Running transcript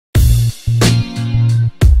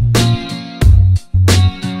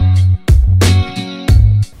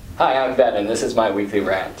Ben, and this is my weekly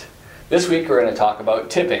rant. This week we're going to talk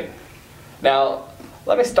about tipping. Now,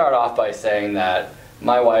 let me start off by saying that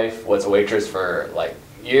my wife was a waitress for like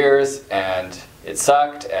years, and it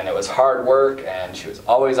sucked, and it was hard work, and she was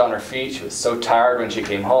always on her feet. She was so tired when she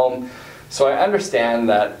came home. So I understand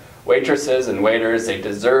that waitresses and waiters, they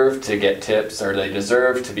deserve to get tips, or they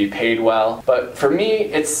deserve to be paid well. But for me,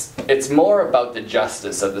 it's more about the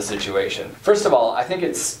justice of the situation. First of all, I think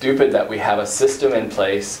it's stupid that we have a system in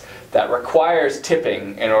place that requires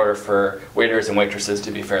tipping in order for waiters and waitresses to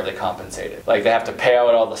be fairly compensated. Like, they have to pay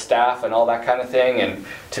out all the staff and all that kind of thing, and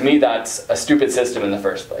to me that's a stupid system in the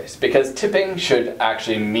first place, because tipping should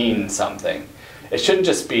actually mean something. It shouldn't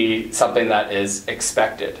just be something that is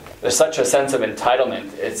expected. There's such a sense of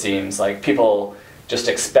entitlement, it seems. Like, people just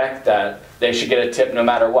expect that they should get a tip no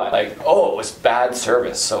matter what. Like, oh, it was bad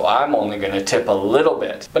service, so I'm only going to tip a little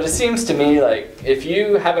bit. But it seems to me like, if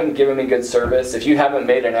you haven't given me good service, if you haven't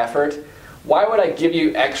made an effort, why would I give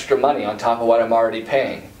you extra money on top of what I'm already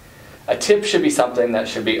paying? A tip should be something that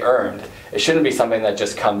should be earned. It shouldn't be something that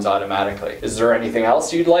just comes automatically. Is there anything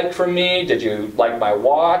else you'd like from me? Did you like my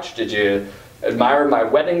watch? Did you admire my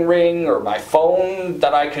wedding ring or my phone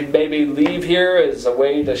that I could maybe leave here as a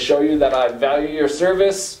way to show you that I value your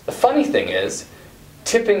service? The funny thing is,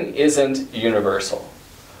 tipping isn't universal.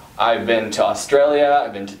 I've been to Australia,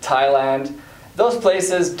 I've been to Thailand. Those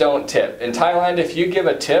places don't tip. In Thailand, if you give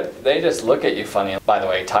a tip, they just look at you funny. By the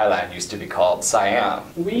way, Thailand used to be called Siam.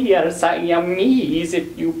 We are Siamese,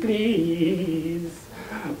 if you please.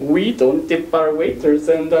 We don't tip our waiters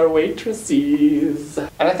and our waitresses.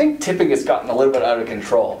 And I think tipping has gotten a little bit out of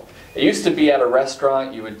control. It used to be at a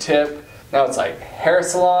restaurant you would tip. Now it's like hair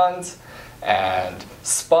salons and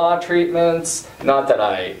spa treatments. Not that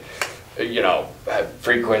I, have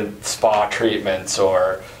frequent spa treatments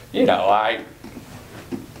or, hey,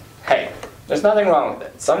 there's nothing wrong with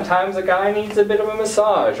it. Sometimes a guy needs a bit of a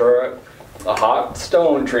massage or a hot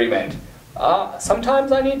stone treatment.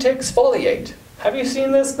 Sometimes I need to exfoliate. Have you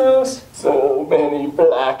seen this nose? So many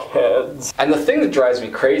blackheads. And the thing that drives me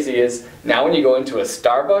crazy is, now when you go into a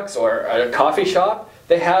Starbucks or a coffee shop,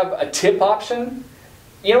 they have a tip option.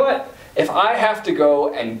 You know what? If I have to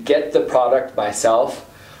go and get the product myself,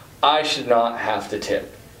 I should not have to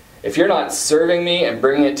tip. If you're not serving me and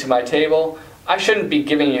bringing it to my table, I shouldn't be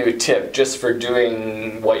giving you a tip just for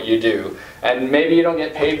doing what you do. And maybe you don't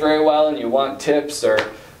get paid very well and you want tips or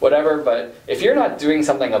whatever, but if you're not doing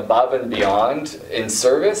something above and beyond in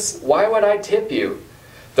service, why would I tip you?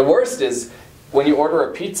 The worst is when you order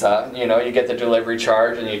a pizza, you get the delivery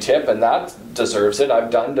charge and you tip, and that deserves it. I've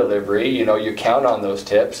done delivery, you count on those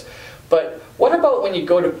tips. But what about when you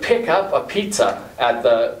go to pick up a pizza at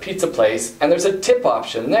the pizza place and there's a tip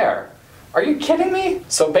option there? Are you kidding me?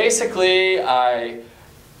 So basically, I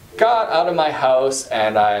got out of my house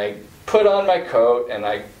and I put on my coat and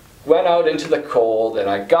I went out into the cold and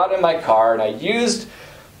I got in my car and I used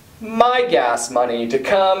my gas money to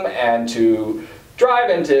come and to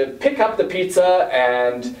drive and to pick up the pizza,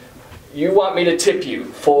 and you want me to tip you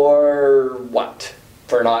for what?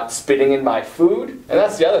 For not spitting in my food? And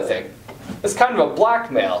that's the other thing. It's kind of a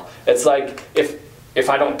blackmail. It's like, if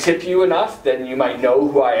I don't tip you enough, then you might know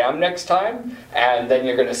who I am next time, and then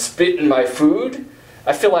you're going to spit in my food.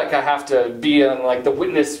 I feel like I have to be in like the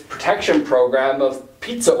witness protection program of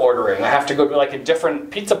pizza ordering. I have to go to like a different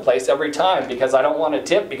pizza place every time because I don't want to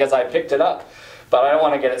tip because I picked it up. But I don't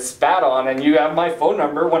want to get it spat on, and you have my phone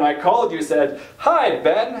number. When I called, you said, "Hi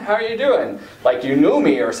Ben, how are you doing?" Like you knew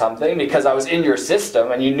me or something because I was in your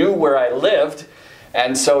system and you knew where I lived.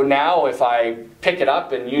 And so now if I pick it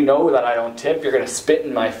up and you know that I don't tip, you're going to spit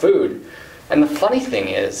in my food. And the funny thing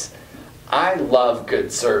is, I love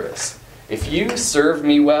good service. If you serve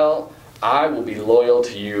me well, I will be loyal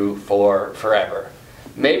to you for forever.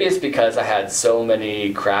 Maybe it's because I had so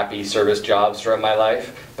many crappy service jobs throughout my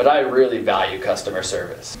life, but I really value customer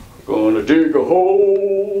service. Gonna dig a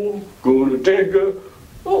hole, gonna dig a...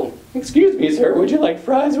 Oh, excuse me sir, would you like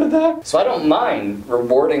fries with that? So I don't mind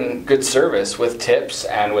rewarding good service with tips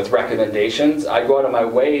and with recommendations. I go out of my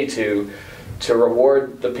way to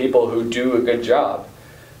reward the people who do a good job.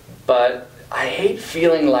 But I hate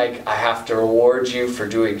feeling like I have to reward you for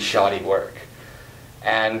doing shoddy work.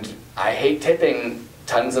 And I hate tipping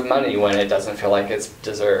tons of money when it doesn't feel like it's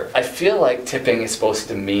deserved. I feel like tipping is supposed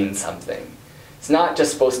to mean something. It's not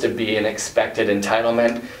just supposed to be an expected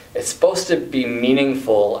entitlement. It's supposed to be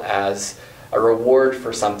meaningful as a reward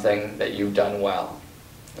for something that you've done well.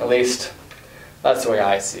 At least, that's the way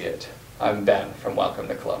I see it. I'm Ben from Welcome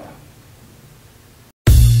to Kelowna.